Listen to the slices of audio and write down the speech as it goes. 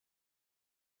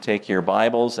Take your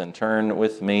Bibles and turn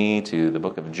with me to the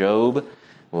book of Job.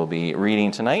 We'll be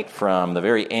reading tonight from the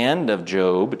very end of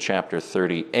Job, chapter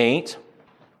 38.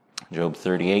 Job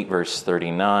 38, verse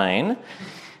 39.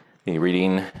 Be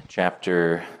reading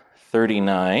chapter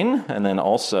 39, and then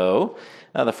also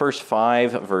the first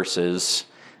 5 verses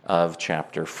of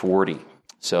chapter 40.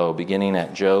 So beginning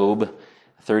at Job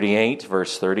 38,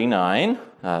 verse 39,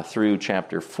 through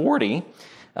chapter 40,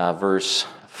 verse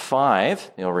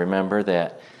 5, you'll remember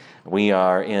that we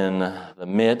are in the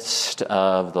midst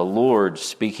of the Lord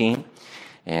speaking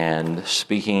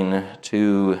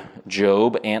to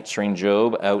Job, answering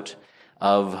Job out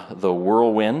of the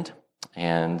whirlwind.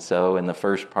 And so in the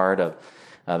first part of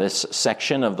this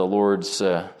section of the Lord's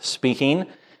speaking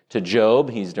to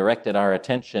Job, he's directed our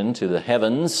attention to the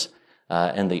heavens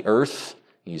and the earth.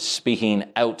 He's speaking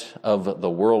out of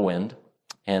the whirlwind.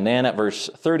 And then at verse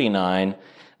 39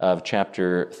 of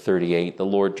chapter 38, the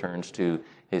Lord turns to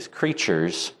his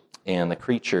creatures and the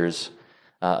creatures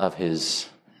of his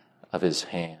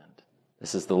hand.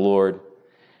 This is the Lord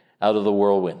out of the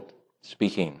whirlwind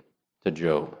speaking to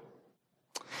Job.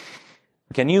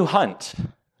 Can you hunt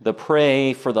the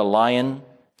prey for the lion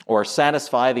or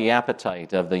satisfy the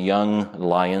appetite of the young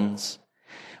lions?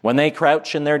 When they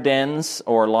crouch in their dens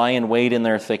or lie in wait in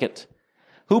their thicket,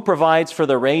 who provides for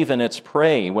the raven its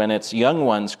prey when its young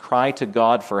ones cry to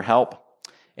God for help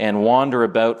and wander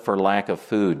about for lack of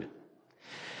food?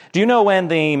 Do you know when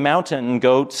the mountain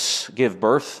goats give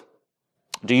birth?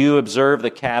 Do you observe the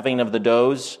calving of the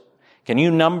does? Can you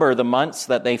number the months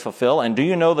that they fulfill? And do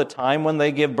you know the time when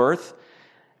they give birth?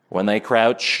 When they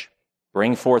crouch,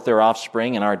 bring forth their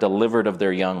offspring, and are delivered of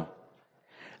their young.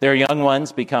 Their young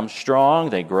ones become strong,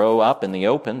 they grow up in the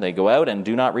open, they go out and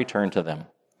do not return to them.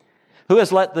 Who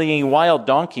has let the wild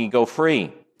donkey go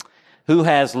free? Who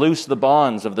has loosed the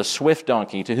bonds of the swift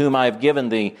donkey, to whom I have given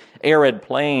the arid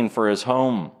plain for his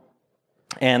home,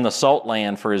 and the salt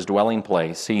land for his dwelling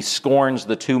place? He scorns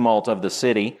the tumult of the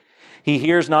city. He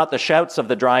hears not the shouts of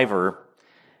the driver.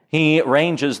 He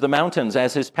ranges the mountains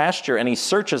as his pasture, and he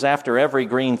searches after every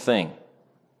green thing.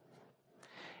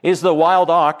 Is the wild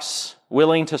ox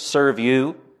willing to serve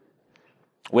you?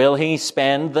 Will he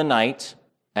spend the night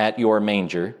at your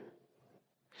manger?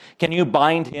 Can you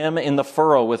bind him in the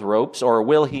furrow with ropes, or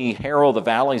will he harrow the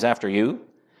valleys after you?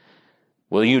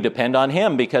 Will you depend on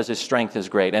him because his strength is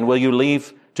great, and will you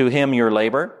leave to him your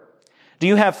labor? Do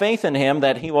you have faith in him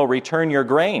that he will return your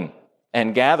grain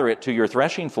and gather it to your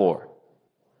threshing floor?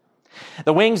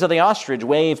 The wings of the ostrich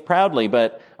wave proudly,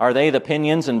 but are they the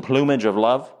pinions and plumage of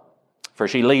love? For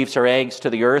she leaves her eggs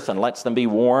to the earth and lets them be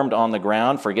warmed on the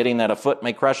ground, forgetting that a foot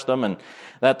may crush them and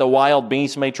that the wild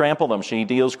beast may trample them. She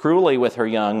deals cruelly with her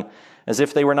young as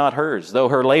if they were not hers. Though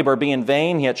her labor be in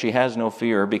vain, yet she has no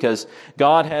fear, because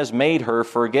God has made her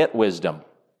forget wisdom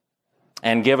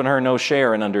and given her no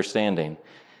share in understanding.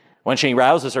 When she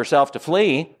rouses herself to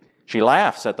flee, she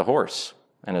laughs at the horse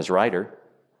and his rider.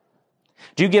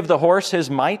 Do you give the horse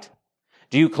his might?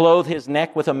 Do you clothe his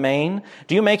neck with a mane?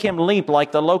 Do you make him leap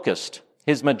like the locust?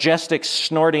 His majestic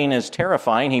snorting is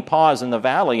terrifying. He paws in the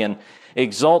valley and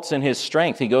exults in his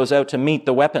strength. He goes out to meet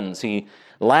the weapons. He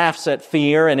laughs at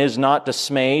fear and is not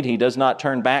dismayed. He does not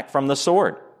turn back from the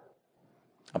sword.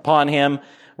 Upon him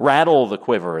rattle the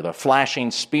quiver, the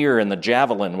flashing spear and the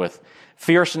javelin. With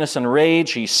fierceness and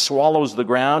rage, he swallows the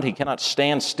ground. He cannot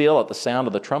stand still at the sound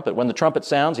of the trumpet. When the trumpet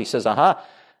sounds, he says, "Aha!"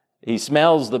 He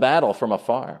smells the battle from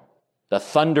afar, the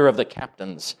thunder of the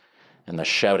captains and the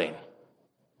shouting.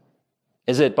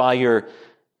 Is it by your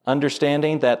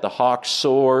understanding that the hawk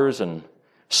soars and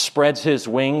spreads his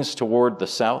wings toward the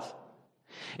south?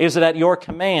 Is it at your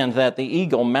command that the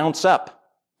eagle mounts up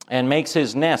and makes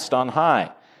his nest on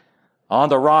high? On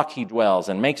the rock he dwells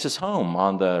and makes his home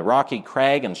on the rocky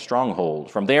crag and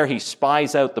stronghold. From there he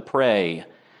spies out the prey.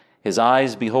 His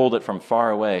eyes behold it from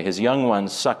far away. His young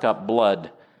ones suck up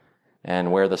blood,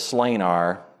 and where the slain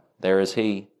are, there is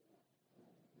he.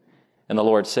 And the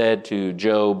Lord said to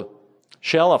Job,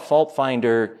 "Shall a fault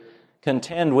finder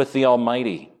contend with the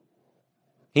Almighty?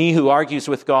 He who argues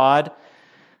with God,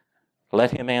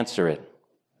 let him answer it."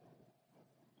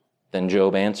 Then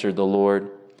Job answered the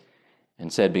Lord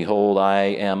and said, "Behold, I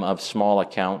am of small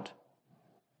account.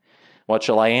 What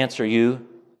shall I answer you?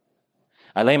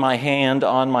 I lay my hand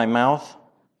on my mouth.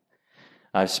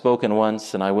 I've spoken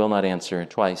once, and I will not answer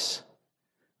twice,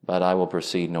 but I will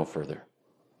proceed no further."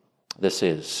 This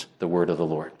is the word of the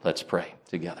Lord. Let's pray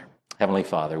together. Heavenly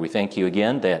Father, we thank you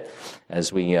again that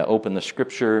as we open the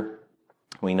Scripture,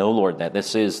 we know, Lord, that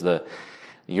this is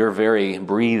your very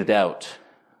breathed out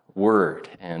word.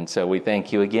 And so we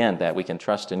thank you again that we can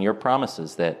trust in your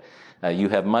promises, that You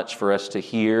have much for us to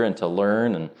hear and to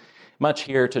learn, and much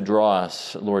here to draw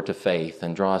us, Lord, to faith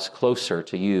and draw us closer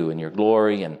to you and your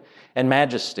glory and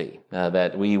majesty,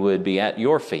 that we would be at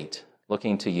your feet,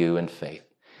 looking to you in faith.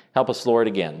 Help us, Lord,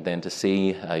 again, then to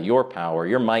see your power,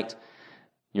 your might.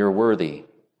 You're worthy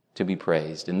to be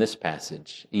praised in this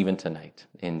passage, even tonight.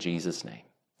 In Jesus' name,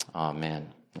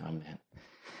 amen. Amen.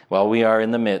 Well, we are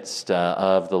in the midst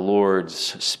of the Lord's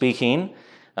speaking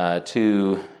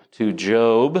to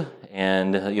Job,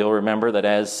 and you'll remember that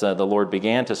as the Lord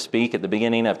began to speak at the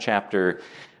beginning of chapter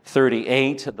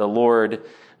 38, the Lord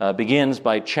begins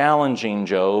by challenging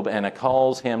Job and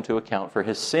calls him to account for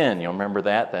his sin. You'll remember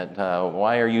that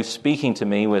why are you speaking to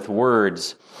me with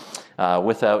words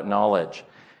without knowledge?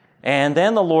 And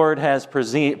then the Lord has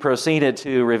proceeded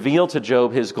to reveal to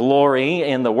Job his glory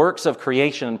in the works of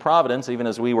creation and providence, even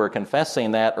as we were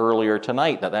confessing that earlier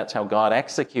tonight, that's how God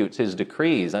executes his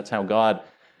decrees. That's how God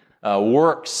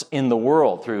works in the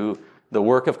world through the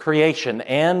work of creation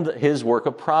and his work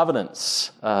of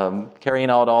providence, carrying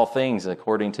out all things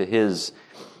according to his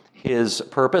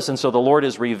purpose. And so the Lord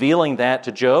is revealing that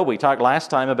to Job. We talked last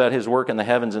time about his work in the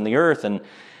heavens and the earth,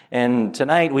 and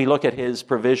tonight we look at his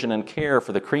provision and care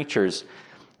for the creatures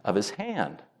of his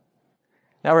hand.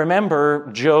 Now remember,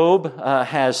 Job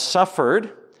has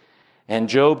suffered, and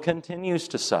Job continues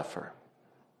to suffer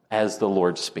as the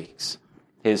Lord speaks.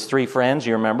 His three friends,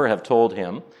 you remember, have told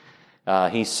him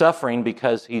he's suffering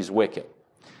because he's wicked.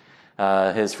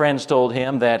 His friends told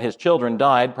him that his children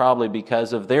died probably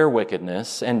because of their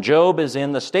wickedness, and Job is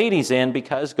in the state he's in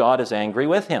because God is angry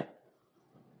with him.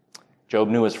 Job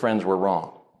knew his friends were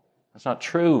wrong. That's not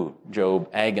true. Job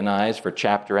agonized for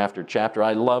chapter after chapter.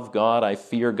 I love God. I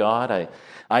fear God.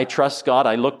 I trust God.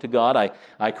 I look to God.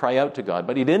 I cry out to God.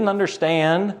 But he didn't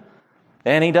understand,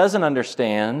 and he doesn't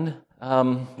understand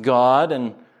God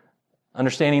and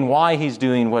understanding why he's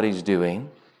doing what he's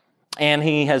doing. And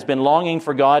he has been longing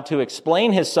for God to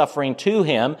explain his suffering to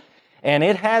him, and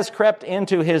it has crept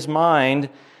into his mind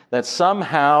that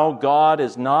somehow God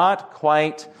is not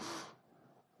quite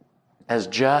as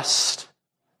just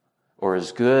or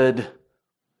as good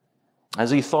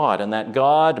as he thought, and that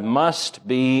God must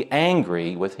be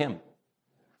angry with him.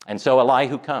 And so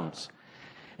Elihu comes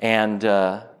and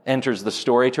enters the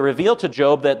story to reveal to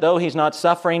Job that though he's not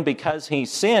suffering because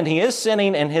he's sinned, he is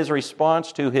sinning in his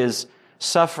response to his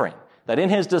suffering. That in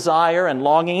his desire and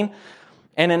longing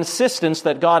and insistence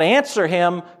that God answer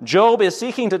him, Job is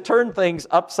seeking to turn things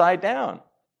upside down.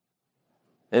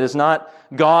 It is not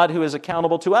God who is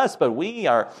accountable to us, but we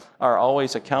are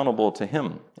always accountable to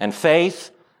him. And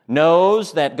faith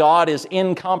knows that God is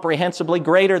incomprehensibly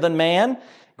greater than man,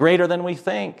 greater than we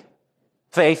think.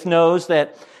 Faith knows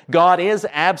that God is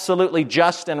absolutely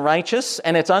just and righteous,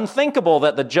 and it's unthinkable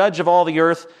that the judge of all the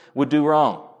earth would do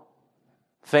wrong.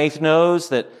 Faith knows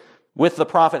that with the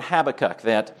prophet Habakkuk,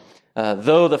 that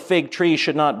though the fig tree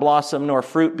should not blossom, nor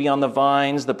fruit be on the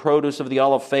vines, the produce of the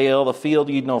olive fail, the field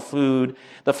yield no food,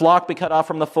 the flock be cut off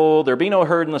from the fold, there be no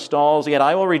herd in the stalls, yet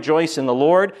I will rejoice in the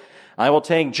Lord. I will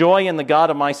take joy in the God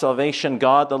of my salvation.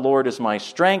 God, the Lord, is my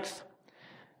strength.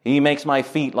 He makes my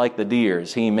feet like the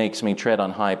deer's. He makes me tread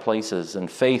on high places. And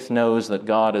faith knows that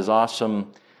God is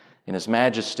awesome in his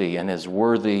majesty and is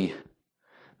worthy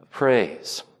of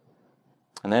praise.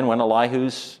 And then when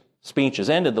Elihu's speech is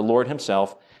ended, the Lord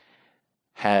himself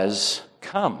has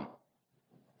come.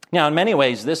 Now, in many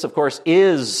ways, this, of course,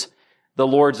 is the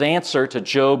Lord's answer to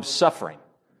Job's suffering.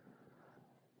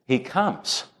 He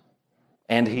comes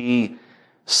and he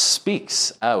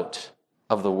speaks out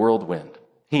of the whirlwind.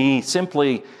 He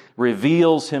simply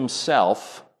reveals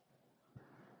himself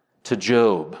to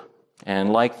Job.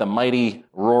 And like the mighty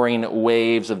roaring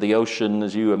waves of the ocean,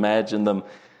 as you imagine them,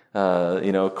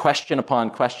 question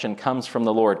upon question comes from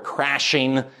the Lord,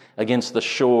 crashing against the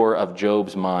shore of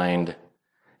Job's mind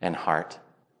and heart.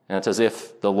 And it's as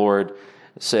if the Lord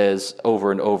says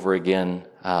over and over again,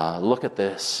 look at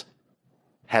this.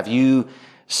 Have you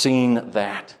seen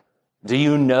that? Do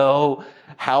you know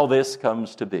how this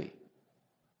comes to be?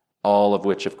 All of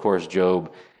which, of course,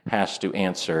 Job has to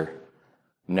answer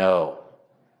no.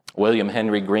 William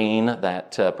Henry Green,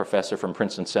 that professor from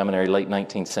Princeton Seminary, late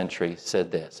 19th century,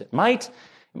 said this. It might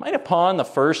upon the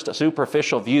first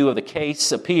superficial view of the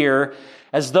case appear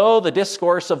as though the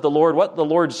discourse of the Lord, what the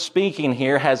Lord's speaking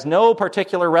here, has no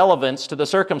particular relevance to the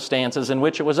circumstances in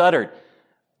which it was uttered.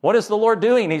 What is the Lord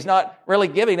doing? He's not really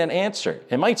giving an answer.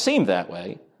 It might seem that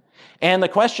way. And the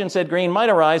question, said Green, might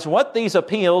arise, what these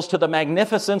appeals to the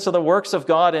magnificence of the works of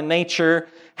God in nature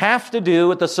have to do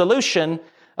with the solution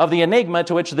of the enigma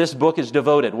to which this book is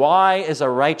devoted. Why is a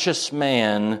righteous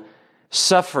man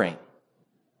suffering?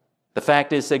 The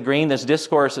fact is, said Green, this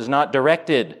discourse is not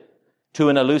directed to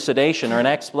an elucidation or an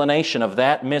explanation of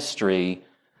that mystery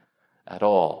at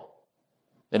all.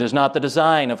 It is not the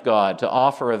design of God to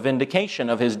offer a vindication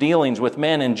of his dealings with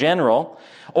men in general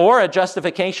or a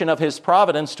justification of his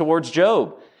providence towards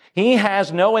Job. He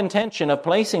has no intention of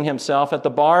placing himself at the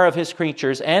bar of his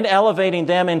creatures and elevating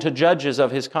them into judges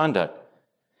of his conduct.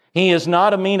 He is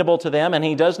not amenable to them, and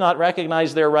he does not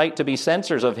recognize their right to be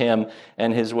censors of him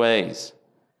and his ways.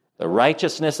 The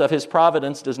righteousness of his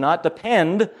providence does not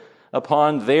depend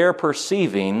upon their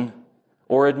perceiving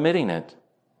or admitting it.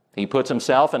 He puts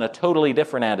himself in a totally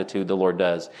different attitude, the Lord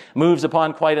does. Moves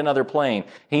upon quite another plane.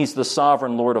 He's the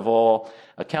sovereign Lord of all,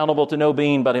 accountable to no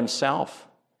being but himself.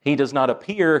 He does not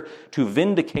appear to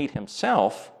vindicate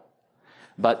himself,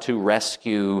 but to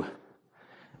rescue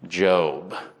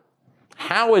Job.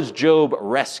 How is Job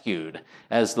rescued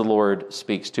as the Lord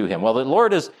speaks to him? Well, the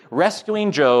Lord is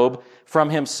rescuing Job from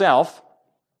himself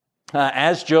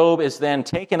as Job is then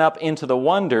taken up into the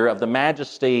wonder of the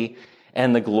majesty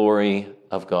and the glory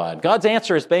of God. God's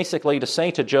answer is basically to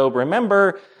say to Job,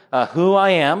 remember who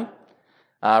I am,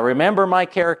 remember my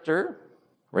character,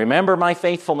 remember my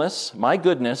faithfulness, my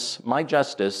goodness, my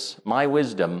justice, my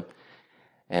wisdom,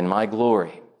 and my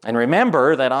glory. And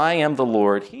remember that I am the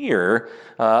Lord here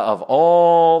of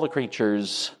all the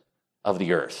creatures of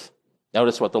the earth.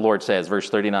 Notice what the Lord says, verse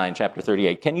 39, chapter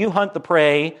 38. Can you hunt the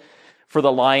prey for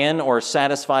the lion or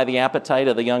satisfy the appetite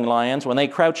of the young lions when they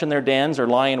crouch in their dens or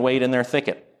lie in wait in their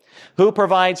thicket? Who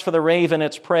provides for the raven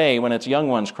its prey when its young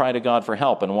ones cry to God for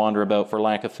help and wander about for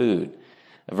lack of food?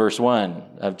 Verse 1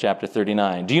 of chapter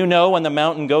 39. Do you know when the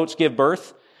mountain goats give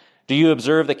birth? Do you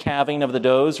observe the calving of the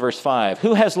does? Verse 5.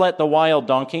 Who has let the wild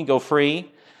donkey go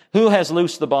free? Who has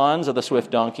loosed the bonds of the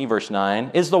swift donkey? Verse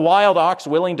 9. Is the wild ox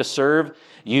willing to serve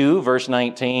you? Verse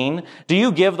 19. Do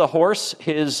you give the horse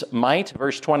his might?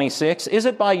 Verse 26. Is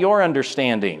it by your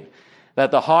understanding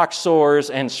that the hawk soars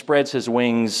and spreads his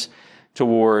wings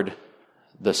toward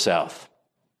the south?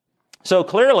 So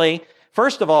clearly,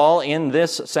 first of all, in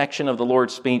this section of the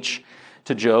Lord's speech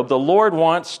to Job, the Lord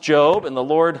wants Job and the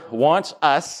Lord wants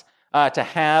us to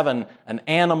have an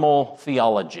animal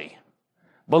theology.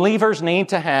 Believers need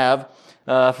to have,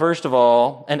 first of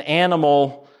all, an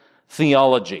animal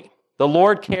theology. The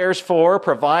Lord cares for,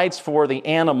 provides for the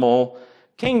animal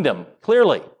kingdom,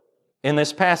 clearly, in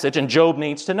this passage, and Job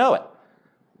needs to know it.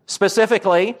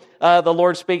 Specifically, the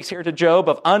Lord speaks here to Job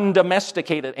of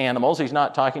undomesticated animals. He's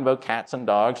not talking about cats and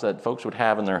dogs that folks would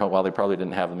have in their home. Well, they probably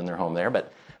didn't have them in their home there,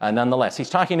 but nonetheless, he's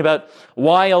talking about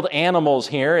wild animals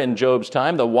here in Job's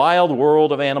time, the wild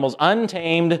world of animals,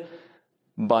 untamed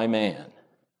by man.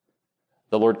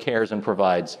 The Lord cares and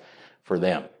provides for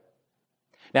them.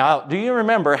 Now, do you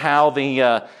remember how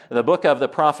the book of the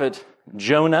prophet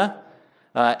Jonah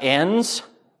ends?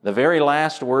 The very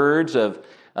last words of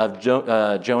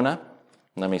Jonah.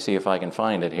 Let me see if I can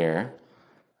find it here.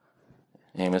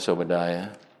 Amos,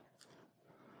 Obadiah,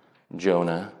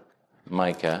 Jonah,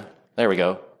 Micah. There we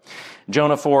go.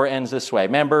 Jonah 4 ends this way.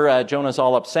 Remember, Jonah's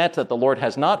all upset that the Lord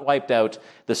has not wiped out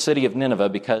the city of Nineveh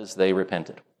because they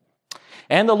repented.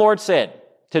 And the Lord said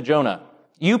to Jonah,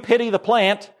 you pity the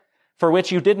plant for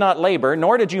which you did not labor,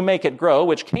 nor did you make it grow,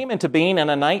 which came into being in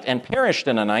a night and perished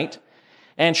in a night.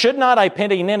 And should not I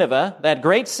pity Nineveh, that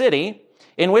great city,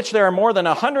 in which there are more than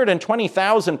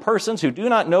 120,000 persons who do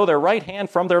not know their right hand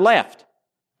from their left,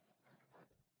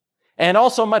 and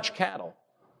also much cattle?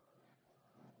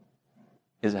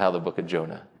 Is how the book of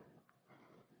Jonah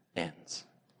ends.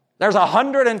 There's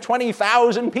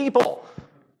 120,000 people,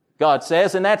 God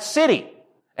says, in that city,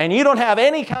 and you don't have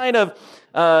any kind of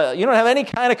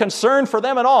concern for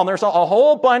them at all. And there's a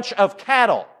whole bunch of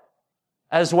cattle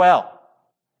as well.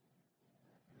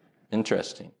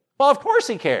 Interesting. Well, of course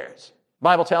He cares. The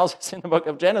Bible tells us in the book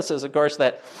of Genesis, of course,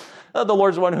 that the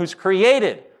Lord's the one who's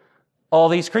created all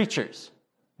these creatures,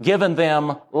 given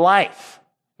them life.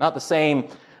 Not the same.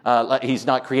 He's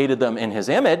not created them in His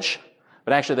image,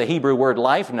 but actually the Hebrew word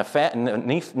life,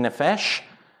 nephesh,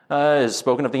 is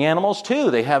spoken of the animals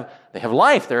too. They have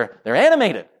life. They're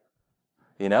animated.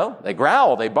 You know, they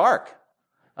growl, they bark,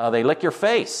 they lick your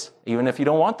face, even if you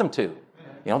don't want them to. You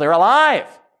know, they're alive.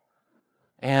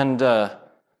 And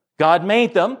God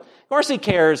made them. Of course He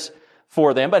cares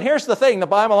for them. But here's the thing. The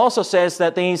Bible also says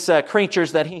that these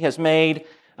creatures that He has made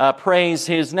praise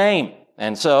His name.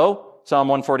 And so, Psalm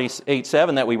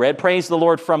 148:7 that we read, praise the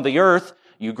Lord from the earth,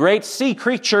 you great sea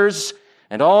creatures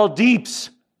and all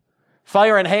deeps,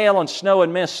 fire and hail and snow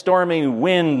and mist, stormy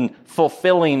wind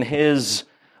fulfilling His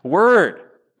word.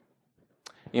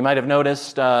 You might have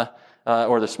noticed,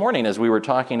 or this morning as we were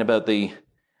talking about the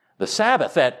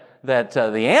Sabbath, that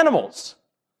the animals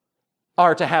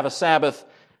are to have a Sabbath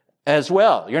as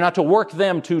well. You're not to work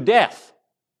them to death.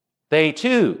 They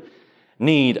too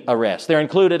need a rest. They're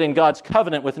included in God's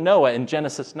covenant with Noah in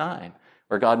Genesis 9,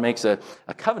 where God makes a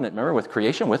covenant, remember, with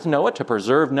creation, with Noah, to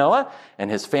preserve Noah and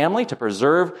his family, to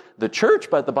preserve the church.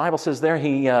 But the Bible says there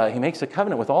he makes a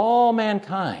covenant with all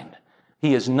mankind.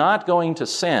 He is not going to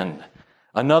send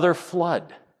another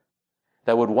flood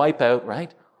that would wipe out,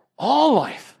 right, all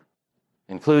life,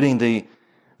 including the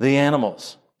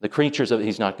animals, the creatures.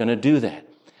 He's not going to do that.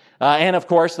 And of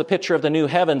course, the picture of the new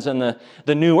heavens and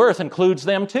the new earth includes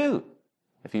them too.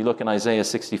 If you look in Isaiah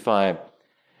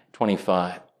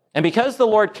 65:25. And because the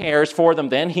Lord cares for them,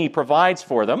 then he provides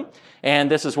for them.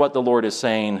 And this is what the Lord is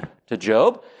saying to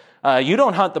Job. You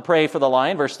don't hunt the prey for the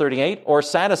lion, verse 38, or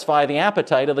satisfy the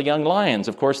appetite of the young lions.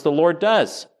 Of course, the Lord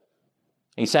does.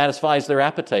 He satisfies their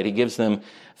appetite. He gives them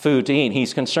food to eat.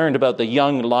 He's concerned about the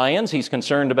young lions. He's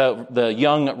concerned about the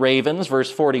young ravens, verse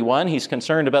 41. He's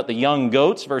concerned about the young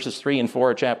goats, verses 3 and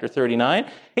 4 of chapter 39.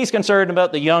 He's concerned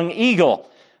about the young eagle,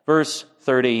 verse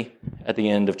 30 at the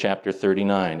end of chapter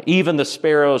 39. Even the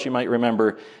sparrows, you might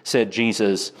remember, said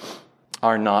Jesus,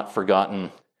 are not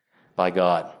forgotten by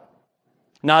God.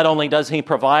 Not only does he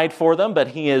provide for them, but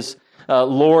he is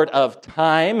Lord of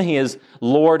time. He is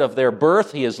Lord of their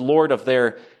birth. He is Lord of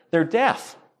their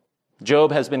death.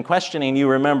 Job has been questioning, you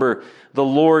remember, the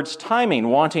Lord's timing,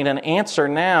 wanting an answer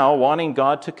now, wanting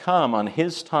God to come on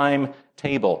his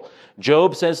timetable.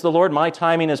 Job says, the Lord, my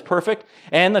timing is perfect,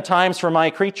 and the times for my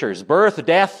creatures. Birth,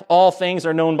 death, all things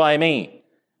are known by me.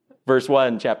 Verse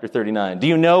 1, chapter 39. Do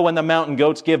you know when the mountain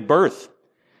goats give birth?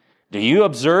 Do you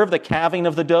observe the calving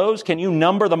of the does? Can you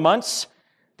number the months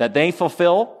that they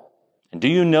fulfill? And do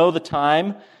you know the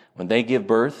time when they give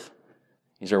birth?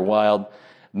 These are wild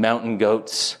mountain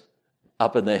goats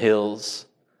up in the hills.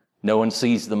 No one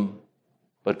sees them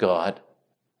but God.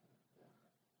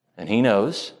 And he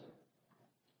knows.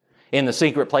 In the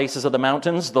secret places of the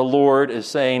mountains, the Lord is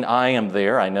saying, I am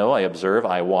there. I know, I observe,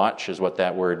 I watch is what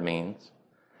that word means.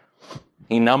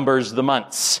 He numbers the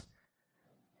months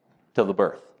till the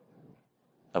birth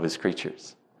of his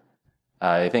creatures.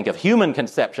 I think of human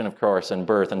conception, of course, and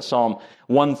birth. In Psalm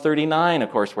 139, of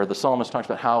course, where the psalmist talks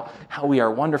about how we are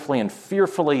wonderfully and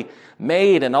fearfully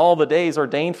made, and all the days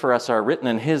ordained for us are written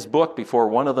in his book before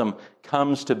one of them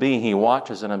comes to be. He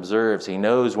watches and observes. He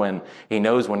knows when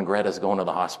Greta's going to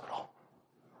the hospital,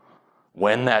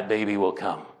 when that baby will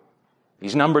come.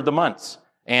 He's numbered the months,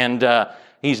 and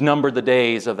he's numbered the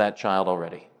days of that child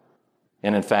already.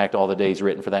 And in fact, all the days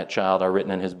written for that child are written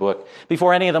in his book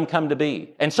before any of them come to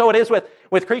be. And so it is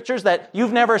with creatures that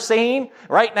you've never seen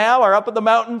right now or up in the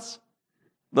mountains.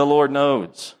 The Lord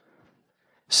knows,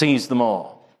 sees them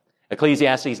all.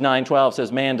 Ecclesiastes 9:12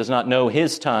 says, man does not know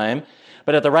his time,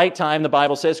 but at the right time, the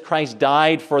Bible says, Christ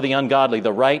died for the ungodly.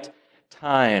 The right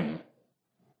time.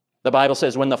 The Bible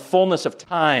says, when the fullness of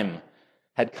time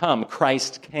had come,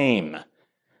 Christ came.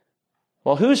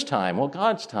 Well, whose time? Well,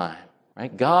 God's time.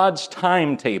 Right? God's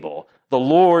timetable, the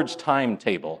Lord's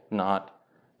timetable, not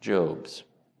Job's.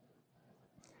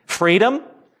 Freedom,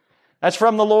 that's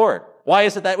from the Lord. Why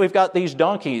is it that we've got these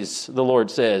donkeys, the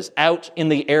Lord says, out in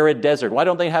the arid desert? Why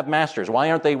don't they have masters? Why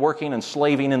aren't they working and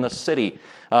slaving in the city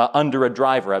under a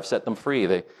driver? I've set them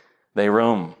free. They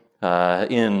roam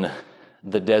in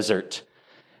the desert.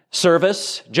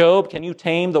 Service, Job, can you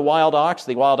tame the wild ox?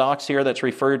 The wild ox here that's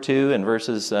referred to in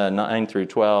verses 9 through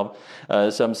 12.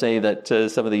 Some say that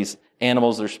some of these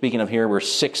animals they're speaking of here were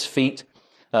 6 feet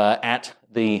at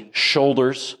the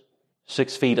shoulders.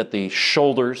 6 feet at the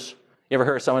shoulders. You ever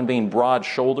heard of someone being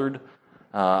broad-shouldered?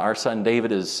 Our son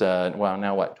David is,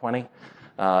 now 20?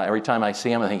 Every time I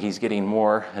see him, I think he's getting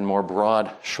more and more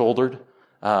broad-shouldered.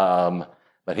 But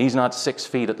he's not 6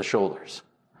 feet at the shoulders.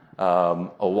 A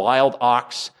wild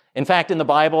ox. In fact, in the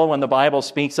Bible, when the Bible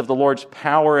speaks of the Lord's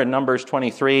power in Numbers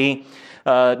 23,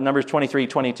 Numbers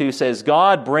 23:22 says,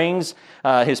 God brings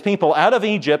his people out of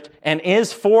Egypt and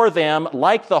is for them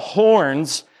like the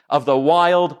horns of the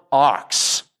wild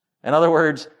ox. In other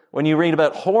words, when you read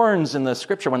about horns in the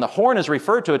scripture, when the horn is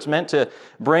referred to, it's meant to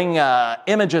bring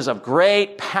images of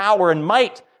great power and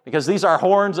might, because these are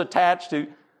horns attached to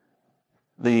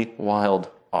the wild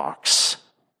ox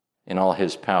in all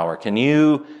his power. Can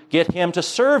you get him to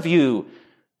serve you,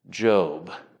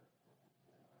 Job?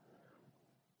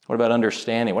 What about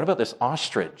understanding? What about this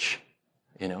ostrich?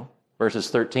 Verses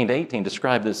 13 to 18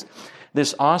 describe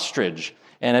this ostrich.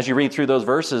 And as you read through those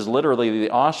verses, literally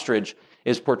the ostrich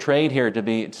is portrayed here to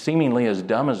be seemingly as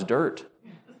dumb as dirt.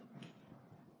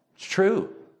 It's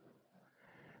true.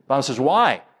 The Bible says,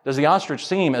 why does the ostrich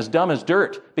seem as dumb as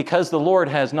dirt? Because the Lord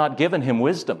has not given him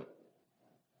wisdom.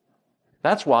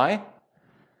 That's why.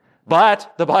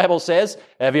 But the Bible says,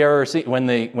 have you ever seen when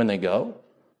they go?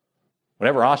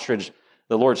 Whatever ostrich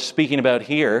the Lord's speaking about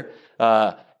here,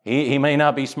 he may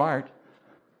not be smart,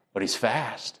 but he's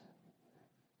fast.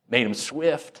 Made him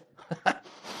swift.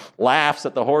 Laughs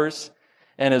at the horse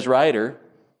and his rider.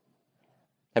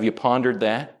 Have you pondered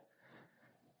that?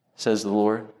 Says the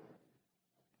Lord.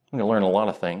 I'm going to learn a lot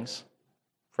of things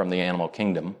from the animal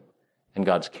kingdom and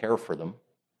God's care for them.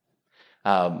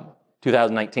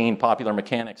 2019, Popular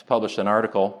Mechanics published an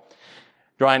article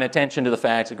drawing attention to the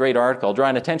fact, a great article,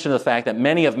 drawing attention to the fact that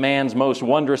many of man's most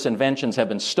wondrous inventions have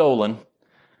been stolen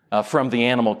from the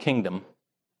animal kingdom.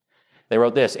 They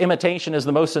wrote this: imitation is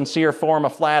the most sincere form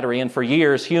of flattery, and for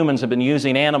years humans have been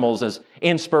using animals as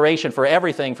inspiration for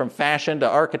everything from fashion to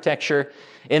architecture.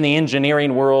 In the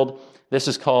engineering world, this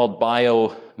is called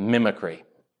biomimicry.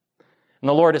 And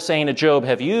the Lord is saying to Job,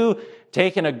 have you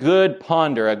taken a good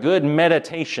ponder, a good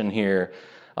meditation here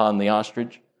on the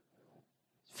ostrich?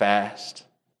 Fast.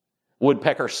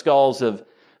 Woodpecker skulls have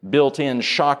built-in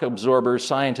shock absorbers.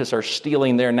 Scientists are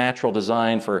stealing their natural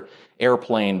design for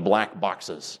airplane black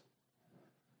boxes.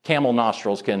 Camel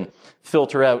nostrils can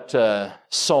filter out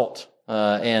salt,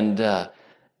 and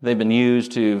they've been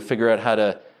used to figure out how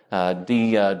to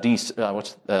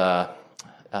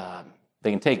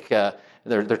they can take.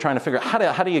 They're trying to figure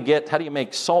out how do you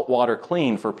make salt water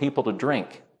clean for people to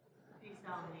drink?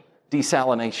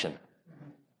 Desalination.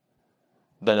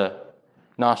 The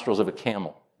nostrils of a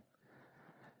camel.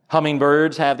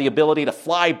 Hummingbirds have the ability to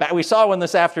fly back. We saw one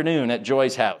this afternoon at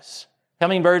Joy's house.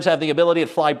 Hummingbirds have the ability to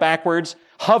fly backwards,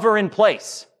 hover in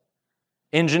place.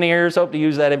 Engineers hope to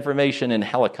use that information in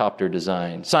helicopter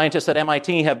design. Scientists at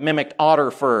MIT have mimicked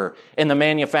otter fur in the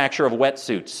manufacture of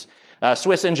wetsuits.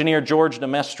 Swiss engineer George de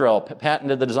Mestral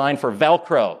patented the design for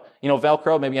Velcro. You know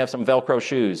Velcro? Maybe you have some Velcro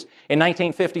shoes. In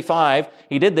 1955,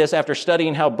 he did this after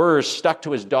studying how burrs stuck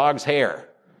to his dog's hair.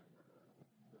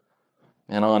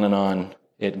 And on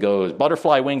it goes.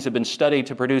 Butterfly wings have been studied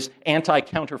to produce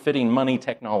anti-counterfeiting money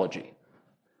technology.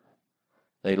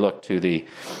 They look to the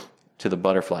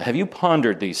butterfly. Have you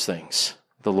pondered these things?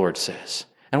 The Lord says.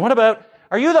 And what about,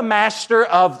 are you the master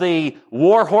of the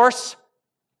war horse?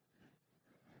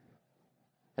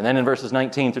 And then in verses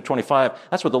 19 through 25,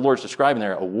 that's what the Lord's describing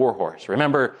there, a war horse.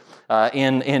 Remember,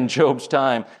 in Job's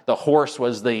time, the horse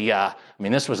was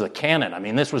this was the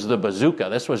cannon. This was the bazooka.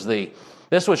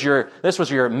 This was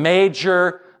your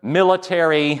major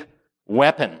military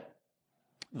weapon,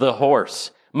 the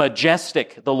horse.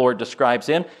 Majestic, the Lord describes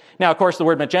him. Now, of course, the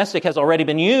word majestic has already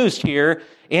been used here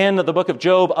in the book of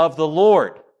Job of the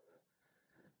Lord.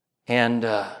 And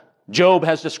Job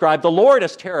has described the Lord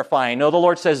as terrifying. No, the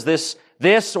Lord says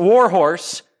this war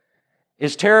horse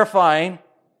is terrifying.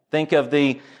 Think of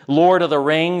the Lord of the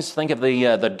Rings. Think of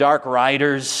the dark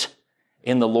riders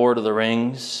in the Lord of the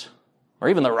Rings. Or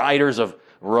even the riders of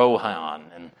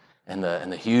Rohan and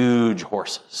the huge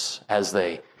horses as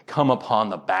they come upon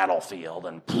the battlefield,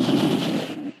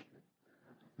 and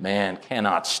man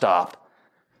cannot stop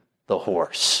the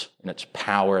horse in its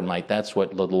power and might. That's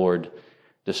what the Lord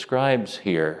describes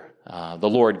here. The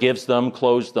Lord gives them,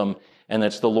 clothes them, and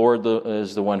it's the Lord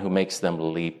is the one who makes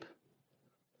them leap.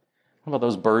 What about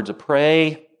those birds of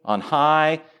prey on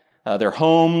high? Their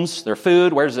homes, their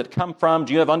food, where does it come from?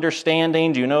 Do you have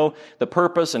understanding? Do you know the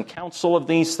purpose and counsel of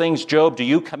these things? Job, do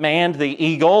you command the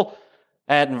eagle?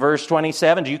 At verse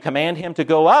 27, do you command him to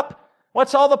go up?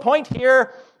 What's all the point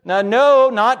here? No,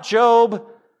 not Job.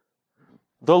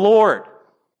 The Lord.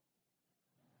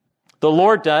 The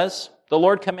Lord does. The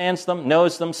Lord commands them,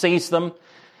 knows them, sees them,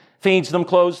 feeds them,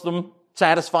 clothes them,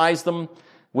 satisfies them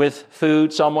with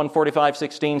food. Psalm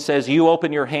 145:16 says, you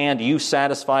open your hand, you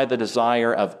satisfy the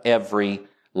desire of every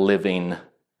living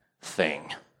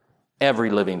thing. Every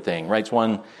living thing. Writes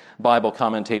one Bible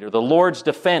commentator, the Lord's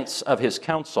defense of his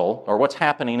counsel, or what's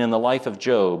happening in the life of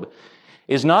Job,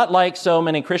 is not like so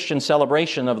many Christian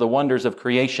celebration of the wonders of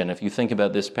creation, if you think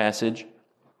about this passage,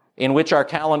 in which our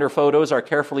calendar photos are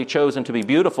carefully chosen to be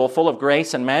beautiful, full of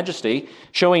grace and majesty,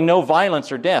 showing no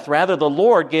violence or death. Rather, the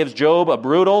Lord gives Job a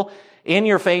brutal,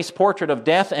 in-your-face portrait of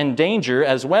death and danger,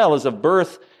 as well as of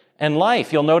birth and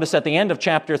life. You'll notice at the end of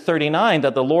chapter 39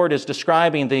 that the Lord is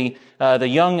describing the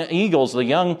young eagles. The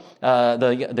young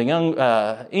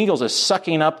eagles is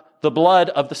sucking up the blood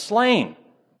of the slain.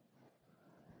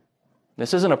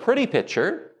 This isn't a pretty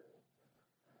picture,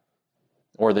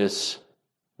 or this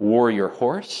warrior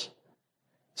horse.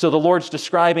 So the Lord's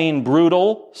describing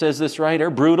brutal, says this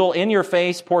writer, brutal,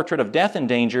 in-your-face portrait of death and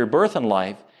danger, birth and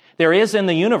life. There is in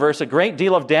the universe a great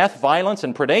deal of death, violence,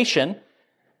 and predation.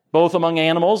 both among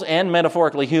animals and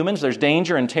metaphorically humans. There's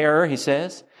danger and terror, he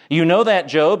says. You know that,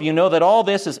 Job. You know that all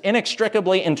this is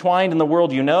inextricably entwined in the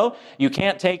world you know. You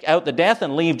can't take out the death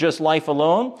and leave just life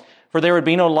alone, for there would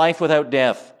be no life without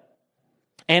death.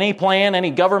 Any plan, any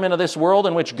government of this world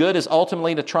in which good is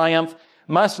ultimately to triumph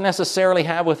must necessarily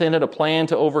have within it a plan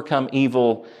to overcome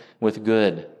evil with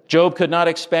good. Job could not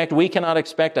expect, we cannot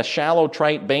expect a shallow,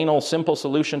 trite, banal, simple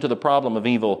solution to the problem of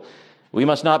evil. We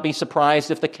must not be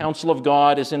surprised if the counsel of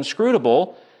God is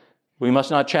inscrutable. We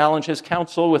must not challenge his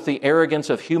counsel with the arrogance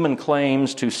of human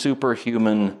claims to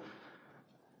superhuman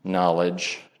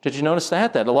knowledge. Did you notice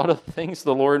that? That a lot of the things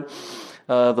the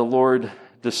Lord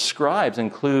describes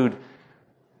include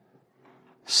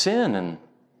sin and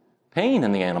pain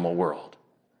in the animal world.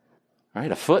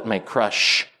 Right? A foot may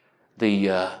crush the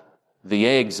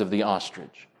eggs of the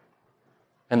ostrich.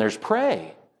 And there's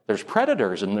prey. There's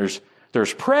predators and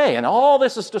there's prey. And all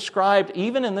this is described,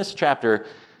 even in this chapter,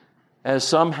 as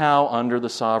somehow under the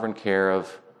sovereign care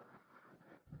of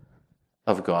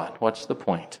God. What's the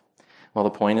point? Well,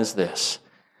 the point is this.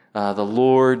 The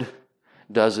Lord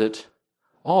does it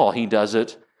all. He does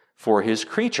it for his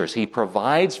creatures. He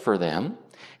provides for them.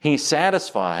 He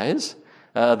satisfies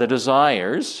the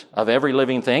desires of every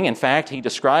living thing. In fact, he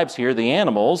describes here the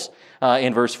animals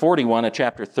in verse 41 of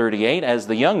chapter 38 as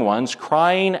the young ones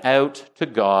crying out to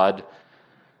God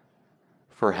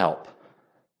for help.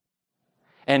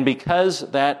 And because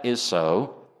that is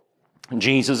so,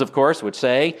 Jesus, of course, would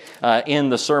say in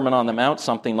the Sermon on the Mount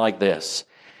something like this: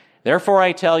 "Therefore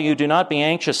I tell you, do not be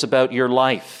anxious about your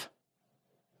life,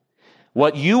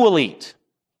 what you will eat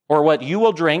or what you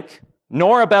will drink,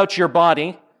 nor about your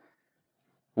body,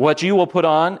 what you will put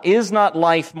on. Is not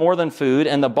life more than food,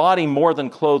 and the body more than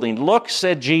clothing? Look,"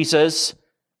 said Jesus,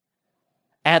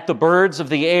 "at the birds of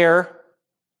the air.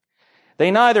 They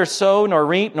neither sow nor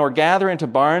reap nor gather into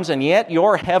barns, and yet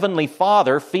your heavenly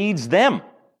Father feeds them.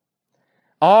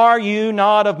 Are you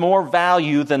not of more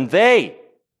value than they?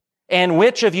 And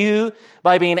which of you,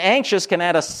 by being anxious, can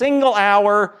add a single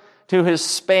hour to his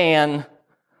span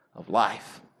of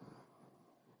life?"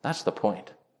 That's the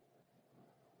point.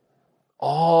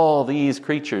 All these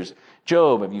creatures.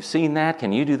 Job, have you seen that?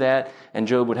 Can you do that? And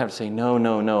Job would have to say, no,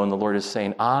 no, no. And the Lord is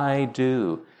saying, I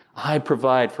do. I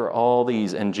provide for all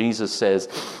these. And Jesus says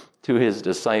to his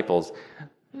disciples,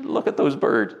 look at those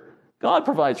birds. God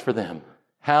provides for them.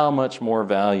 How much more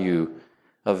value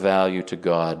to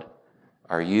God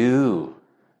are you?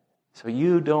 So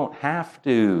you don't have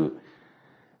to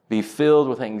be filled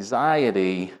with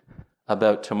anxiety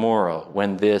about tomorrow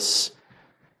when this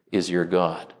is your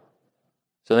God.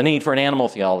 So the need for an animal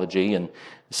theology, and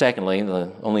secondly,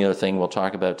 the only other thing we'll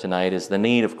talk about tonight is the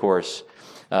need, of course,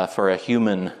 for a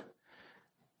human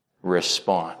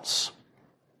response.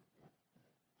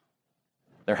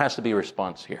 There has to be a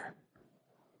response here.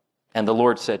 And the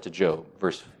Lord said to Job,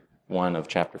 verse 1 of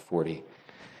chapter 40,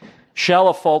 "Shall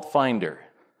a fault finder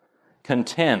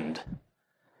contend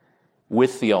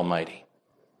with the Almighty?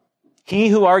 He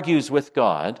who argues with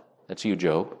God," that's you,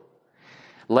 Job,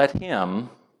 "let him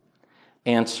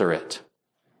answer it."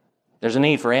 There's a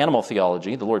need for animal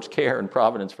theology, the Lord's care and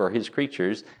providence for his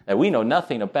creatures that we know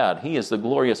nothing about. He is the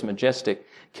glorious, majestic,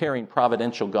 caring,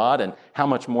 providential God, and how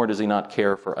much more does he not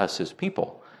care for us, his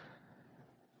people?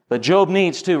 But Job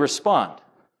needs to respond.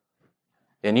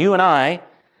 And you and I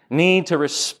need to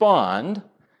respond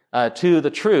to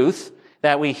the truth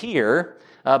that we hear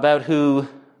about who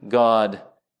God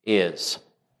is.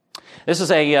 This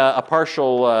is a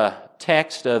partial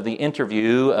text of the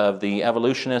interview of the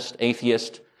evolutionist,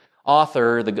 atheist,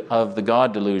 author of The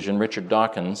God Delusion, Richard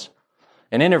Dawkins,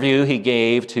 an interview he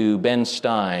gave to Ben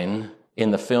Stein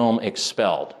in the film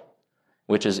Expelled,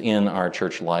 which is in our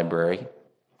church library.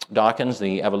 Dawkins,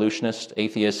 the evolutionist,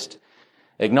 atheist,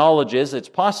 acknowledges it's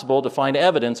possible to find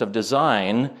evidence of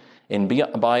design in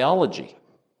biology,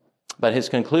 but his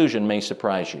conclusion may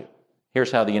surprise you.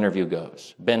 Here's how the interview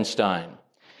goes. Ben Stein: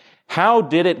 "How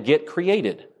did it get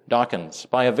created?" Dawkins: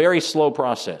 "By a very slow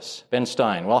process." Ben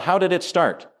Stein: "Well, how did it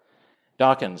start?"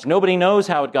 Dawkins: "Nobody knows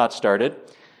how it got started.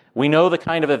 We know the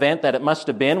kind of event that it must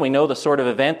have been. We know the sort of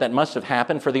event that must have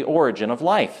happened for the origin of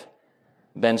life."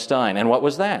 Ben Stein: "And what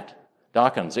was that?"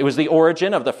 Dawkins: "It was the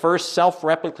origin of the first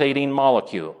self-replicating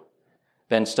molecule."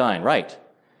 Ben Stein: "Right.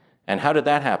 And how did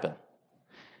that happen?"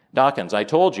 Dawkins: "I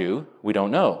told you, we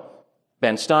don't know."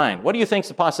 Ben Stein: "What do you think is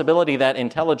the possibility that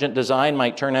intelligent design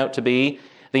might turn out to be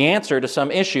the answer to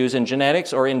some issues in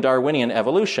genetics or in Darwinian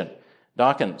evolution?"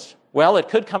 Dawkins: "Well, it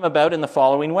could come about in the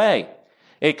following way.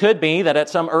 It could be that at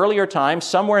some earlier time,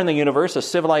 somewhere in the universe, a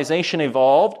civilization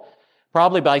evolved,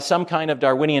 probably by some kind of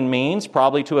Darwinian means,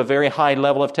 probably to a very high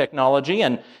level of technology,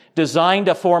 and designed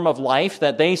a form of life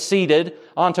that they seeded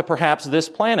onto perhaps this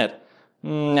planet.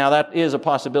 Now, that is a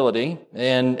possibility,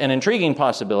 and an intriguing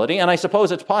possibility, and I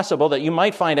suppose it's possible that you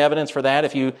might find evidence for that.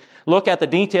 If you look at the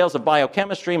details of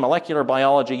biochemistry, molecular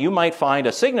biology, you might find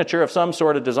a signature of some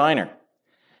sort of designer.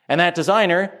 And that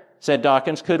designer, said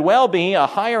Dawkins, could well be a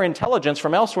higher intelligence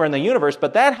from elsewhere in the universe,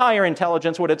 but that higher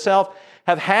intelligence would itself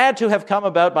have had to have come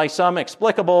about by some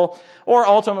explicable or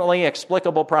ultimately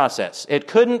explicable process. It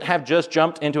couldn't have just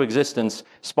jumped into existence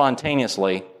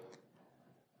spontaneously.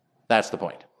 That's the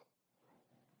point.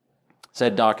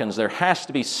 Said Dawkins, there has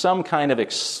to be some kind of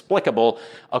explicable,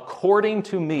 according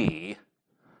to me,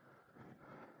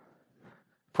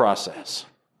 process.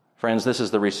 Friends, this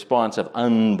is the response of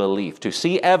unbelief. To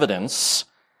see evidence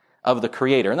of the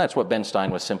Creator, and that's what Ben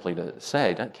Stein was simply to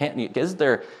say.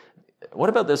 What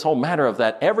about this whole matter of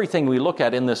that everything we look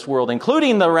at in this world,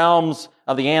 including the realms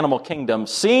of the animal kingdom,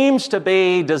 seems to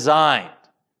be designed,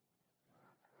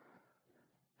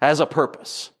 has a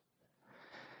purpose?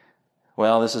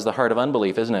 Well, this is the heart of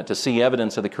unbelief, isn't it? To see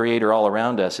evidence of the Creator all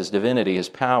around us, His divinity, His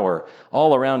power,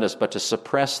 all around us, but to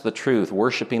suppress the truth,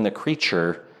 worshiping the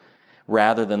creature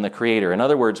rather than the Creator. In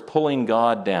other words, pulling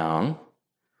God down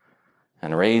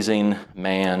and raising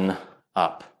man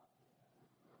up.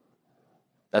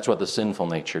 That's what the sinful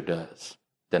nature does.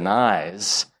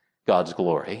 Denies God's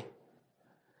glory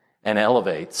and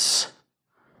elevates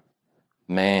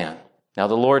man. Now,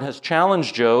 the Lord has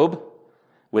challenged Job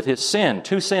with his sin,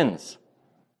 2 sins.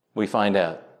 We find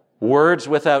out. Words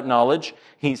without knowledge.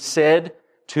 He said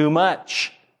too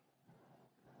much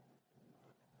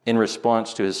in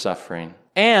response to his suffering.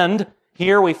 And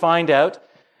here we find out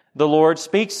the Lord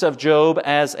speaks of Job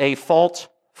as a fault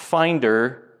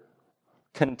finder,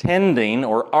 contending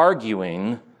or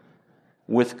arguing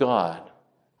with God.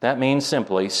 That means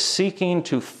simply seeking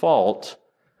to fault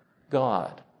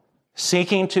God.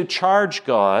 Seeking to charge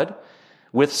God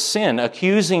with sin,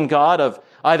 accusing God of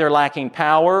either lacking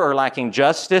power or lacking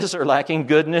justice or lacking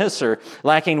goodness or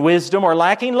lacking wisdom or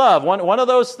lacking love. One of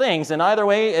those things. In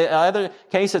either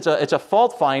case, it's a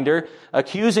fault finder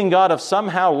accusing God of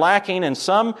somehow lacking in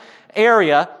some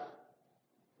area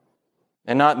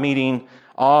and not meeting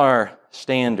our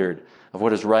standard of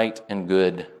what is right and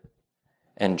good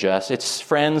and just. It's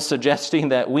friends suggesting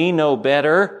that we know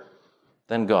better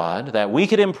than God, that we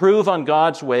could improve on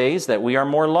God's ways, that we are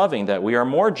more loving, that we are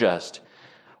more just,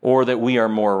 or that we are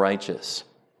more righteous.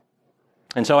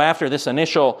 And so after this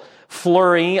initial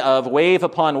flurry of wave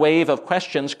upon wave of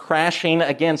questions crashing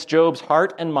against Job's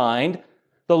heart and mind,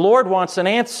 the Lord wants an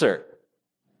answer.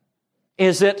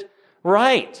 Is it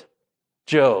right,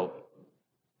 Job?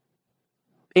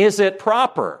 Is it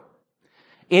proper?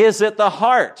 Is it the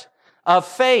heart of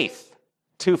faith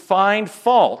to find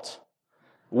fault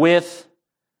with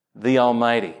the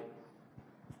Almighty?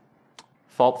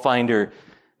 Fault finder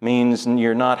means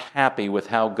you're not happy with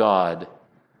how God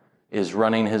is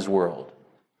running His world.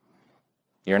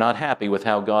 You're not happy with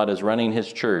how God is running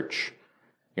His church.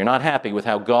 You're not happy with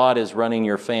how God is running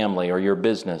your family or your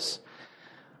business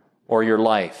or your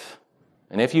life.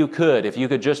 And if you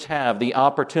could just have the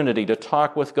opportunity to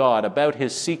talk with God about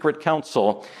His secret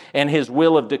counsel and His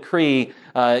will of decree,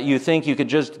 you think you could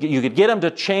get Him to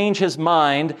change His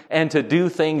mind and to do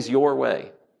things your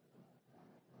way.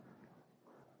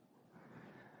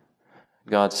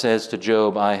 God says to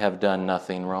Job, I have done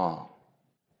nothing wrong.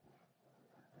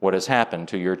 What has happened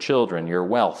to your children, your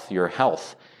wealth, your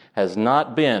health, has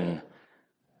not been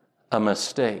a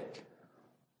mistake.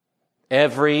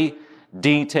 Every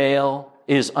detail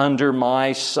is under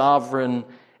my sovereign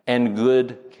and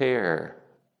good care.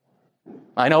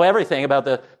 I know everything about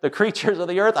the creatures of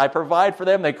the earth. I provide for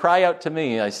them. They cry out to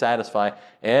me. I satisfy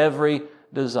every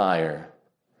desire.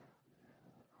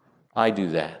 I do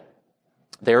that.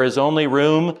 There is only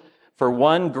room for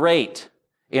one great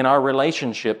in our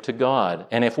relationship to God.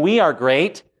 And if we are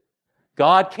great,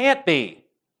 God can't be.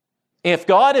 If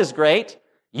God is great,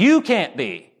 you can't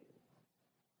be.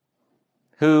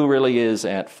 Who really is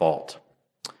at fault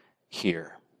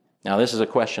here? Now, this is a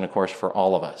question, of course, for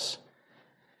all of us.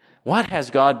 What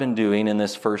has God been doing in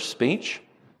this first speech?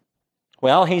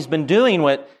 Well, He's been doing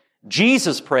what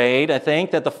Jesus prayed, I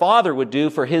think, that the Father would do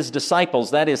for His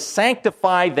disciples. That is,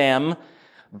 sanctify them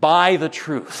by the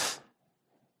truth.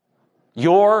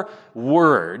 Your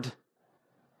word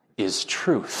is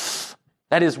truth.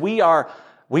 That is, we are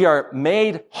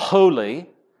made holy.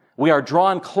 We are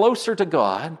drawn closer to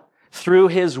God through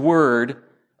His word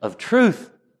of truth.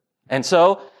 And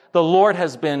so the Lord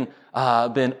has been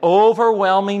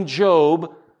overwhelming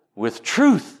Job with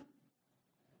truth.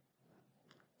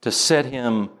 to set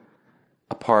him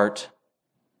apart.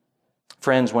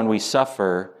 Friends, when we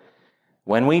suffer,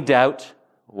 when we doubt,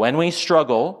 when we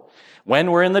struggle,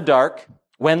 when we're in the dark,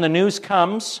 when the news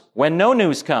comes, when no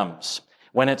news comes,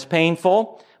 when it's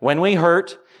painful, when we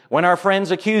hurt, when our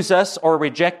friends accuse us or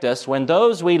reject us, when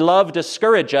those we love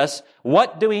discourage us,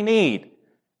 what do we need?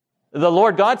 The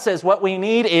Lord God says what we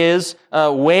need is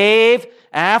a wave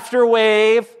after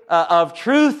wave of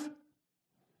truth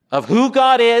of who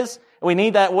God is. We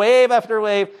need that wave after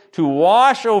wave to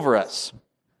wash over us,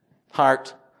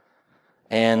 heart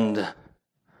and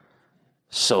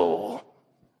soul.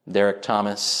 Derek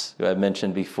Thomas, who I've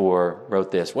mentioned before,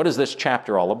 wrote this. What is this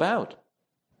chapter all about?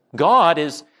 God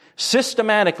is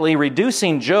systematically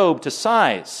reducing Job to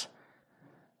size,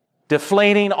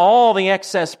 deflating all the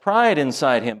excess pride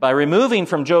inside him by removing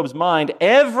from Job's mind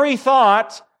every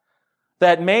thought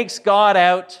that makes God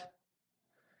out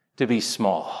to be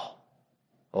small.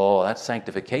 Oh, that's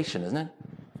sanctification, isn't it?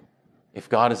 If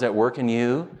God is at work in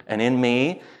you and in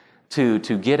me to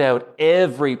get out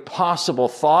every possible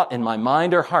thought in my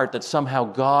mind or heart that somehow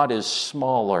God is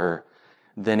smaller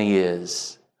than he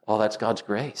is. Oh, that's God's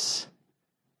grace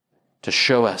to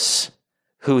show us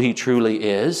who he truly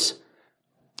is.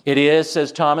 It is,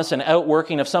 says Thomas, an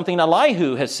outworking of something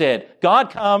Elihu has said. God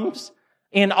comes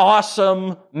in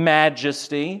awesome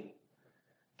majesty.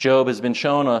 Job has been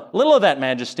shown a little of that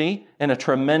majesty in a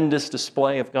tremendous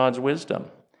display of God's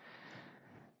wisdom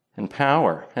and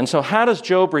power. And so how does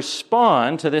Job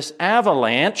respond to this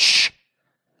avalanche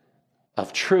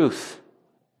of truth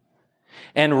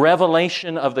and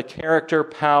revelation of the character,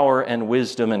 power, and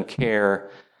wisdom and care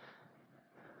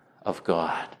of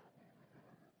God?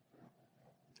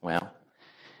 Well,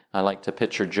 I like to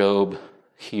picture Job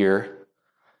here,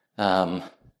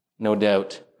 no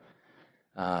doubt,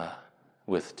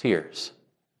 with tears.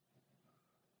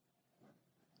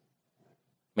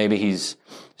 Maybe he's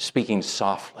speaking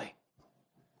softly.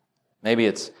 Maybe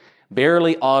it's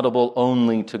barely audible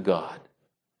only to God.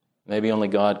 Maybe only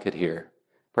God could hear.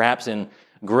 Perhaps in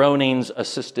groanings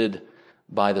assisted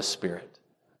by the Spirit.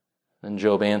 And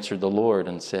Job answered the Lord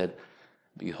and said,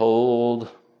 "Behold,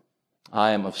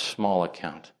 I am of small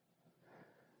account.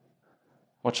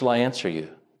 What shall I answer you?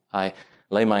 I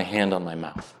lay my hand on my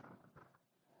mouth.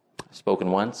 I've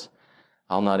spoken once,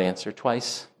 I'll not answer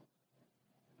twice,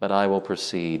 but I will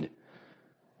proceed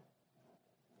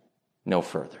no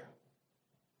further."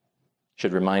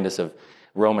 Should remind us of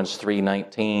Romans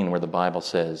 3:19, where the Bible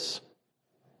says,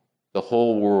 the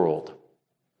whole world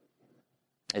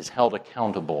is held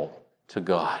accountable to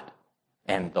God,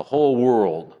 and the whole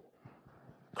world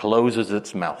closes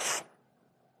its mouth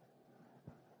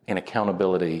in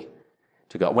accountability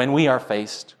to God. When we are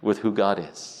faced with who God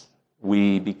is,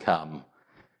 we become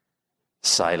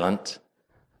silent.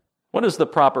 What is the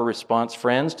proper response,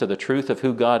 friends, to the truth of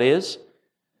who God is?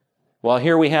 Well,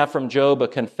 here we have from Job a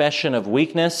confession of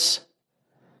weakness,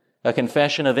 a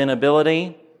confession of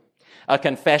inability, a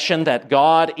confession that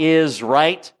God is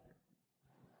right,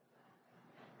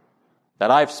 that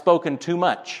I've spoken too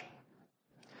much,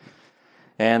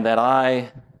 and that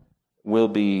I will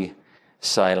be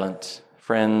silent.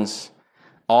 Friends,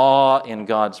 awe in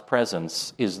God's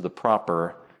presence is the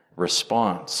proper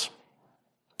response.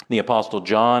 The Apostle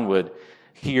John would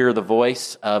hear the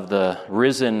voice of the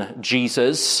risen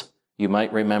Jesus. You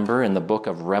might remember in the book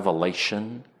of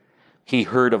Revelation, he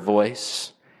heard a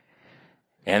voice,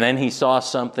 and then he saw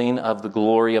something of the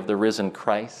glory of the risen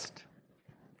Christ.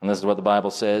 And this is what the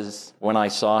Bible says, "When I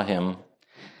saw him,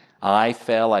 I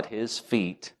fell at his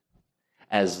feet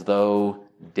as though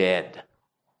dead.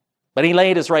 But he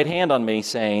laid his right hand on me,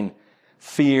 saying,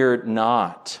 'Fear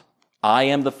not, I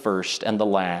am the first and the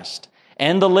last,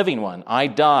 and the living one. I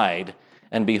died,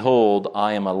 and behold,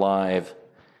 I am alive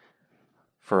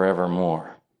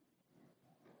forevermore.'"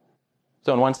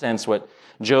 So in one sense, what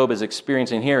Job is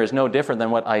experiencing here is no different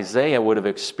than what Isaiah would have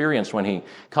experienced when he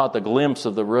caught the glimpse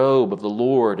of the robe of the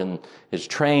Lord and his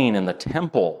train in the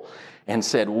temple and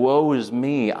said, "Woe is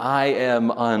me, I am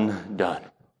undone."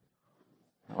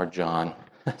 Or John,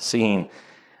 seeing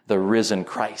the risen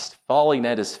Christ falling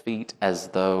at his feet as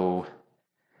though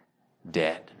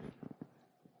dead.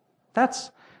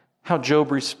 That's how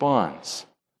Job responds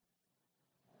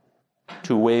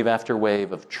to wave after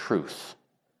wave of truth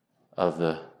of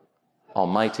the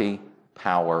almighty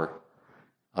power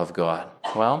of God.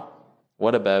 Well,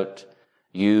 what about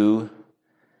you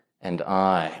and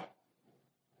I?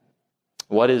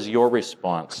 What is your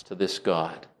response to this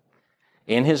God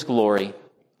in his glory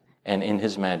and in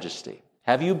his majesty?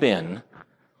 Have you been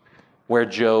where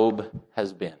Job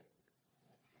has been?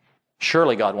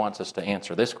 Surely God wants us to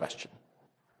answer this question.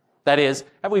 That is,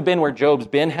 have we been where Job's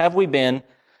been? Have we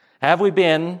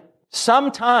been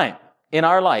sometime in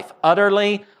our life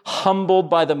utterly humbled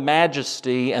by the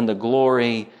majesty and the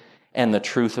glory and the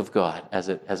truth of God as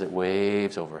it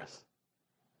waves over us?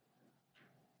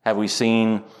 Have we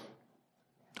seen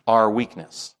our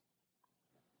weakness,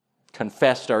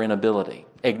 confessed our inability,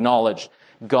 acknowledged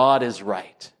God is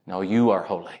right, no, you are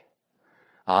holy,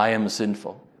 I am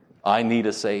sinful, I need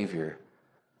a Savior?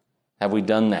 Have we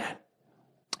done that?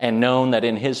 And known that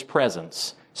in His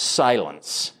presence,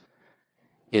 silence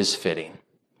is fitting.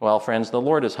 Well, friends, the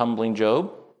Lord is humbling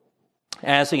Job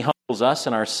as He humbles us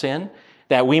in our sin,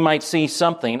 that we might see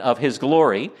something of His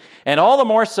glory, and all the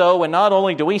more so when not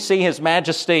only do we see His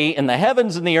majesty in the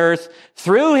heavens and the earth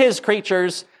through His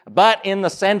creatures, but in the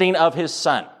sending of His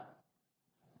Son,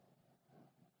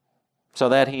 so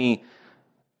that He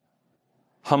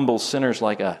humbles sinners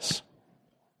like us,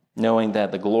 knowing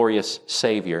that the glorious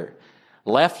Savior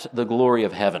left the glory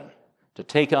of heaven to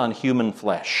take on human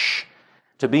flesh,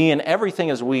 to be in everything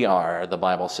as we are, the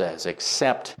Bible says,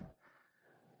 except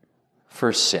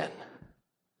for sin.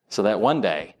 So that one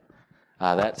day,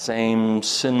 that same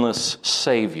sinless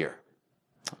Savior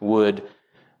would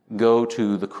go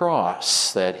to the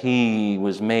cross, that He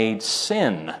was made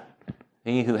sin,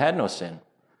 He who had no sin,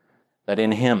 that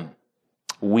in Him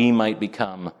we might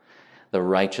become the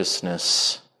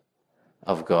righteousness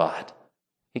of God.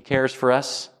 He cares for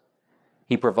us.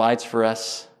 He provides for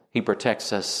us. He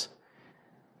protects us.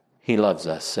 He loves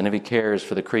us. And if He cares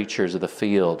for the creatures of the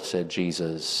field, said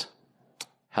Jesus,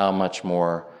 how much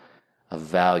more of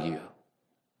value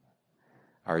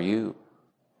are you?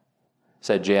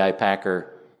 Said J.I.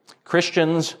 Packer,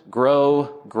 Christians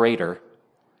grow greater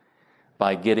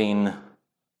by getting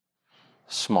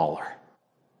smaller.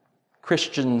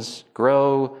 Christians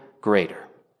grow greater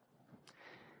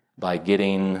by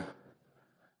getting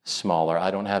smaller.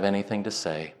 I don't have anything to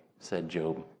say, said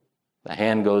Job. The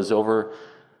hand goes over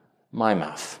my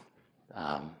mouth.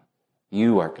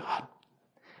 You are God.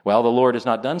 Well, the Lord is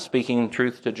not done speaking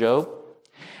truth to Job.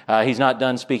 He's not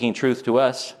done speaking truth to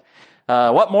us.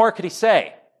 What more could He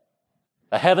say?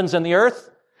 The heavens and the earth?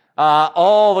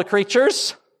 All the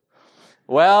creatures?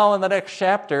 Well, in the next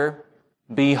chapter,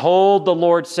 behold, the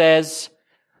Lord says,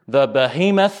 the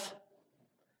behemoth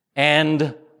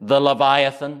and the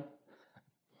Leviathan.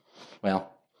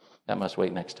 Well, that must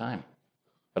wait next time.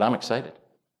 But I'm excited,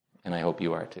 and I hope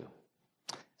you are too.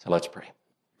 So let's pray.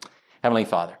 Heavenly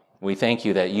Father, we thank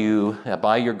You that You,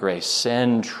 by Your grace,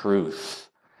 send truth.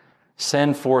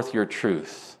 Send forth Your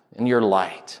truth and Your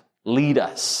light. Lead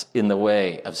us in the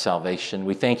way of salvation.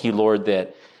 We thank You, Lord,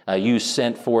 that You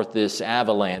sent forth this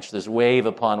avalanche, this wave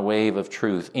upon wave of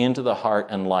truth into the heart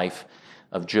and life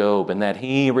of Job, and that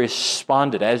he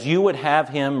responded as You would have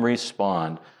him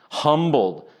respond,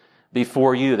 humbled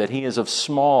before You, that he is of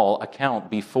small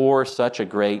account before such a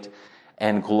great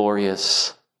and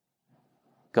glorious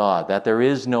God, that there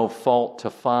is no fault to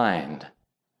find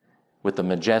with the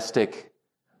majestic,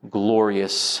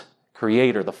 glorious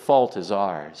Creator. The fault is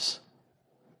ours.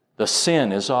 The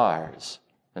sin is ours.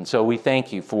 And so we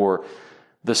thank You for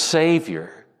the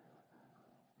Savior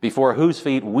before whose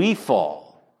feet we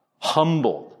fall,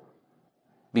 humbled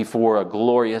before a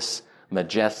glorious,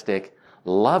 majestic,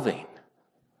 loving,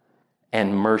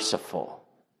 and merciful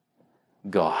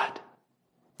God.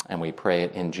 And we pray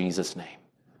it in Jesus' name.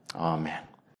 Amen.